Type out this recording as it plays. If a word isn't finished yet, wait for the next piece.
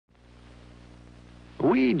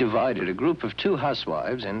We divided a group of 2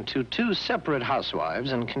 housewives into 2 separate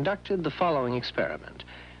housewives and conducted the following experiment.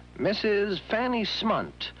 Mrs. Fanny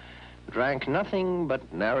Smunt drank nothing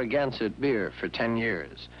but Narragansett beer for 10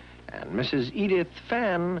 years, and Mrs. Edith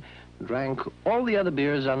Fan drank all the other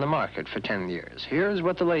beers on the market for 10 years. Here's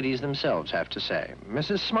what the ladies themselves have to say.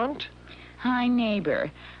 Mrs. Smunt? Hi, neighbor.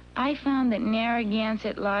 I found that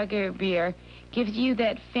Narragansett lager beer gives you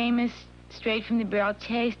that famous straight-from-the-barrel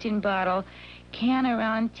taste in bottle, can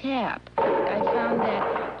around tap. I found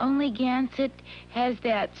that only Gansett has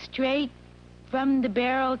that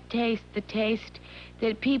straight-from-the-barrel taste, the taste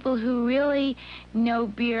that people who really know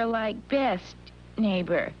beer like best,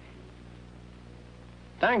 neighbor.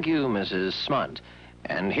 Thank you, Mrs. Smunt.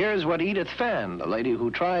 And here's what Edith Fan, the lady who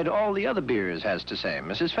tried all the other beers, has to say.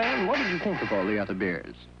 Mrs. Fan, what did you think of all the other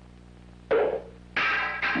beers? Oh,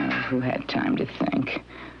 who had time to think?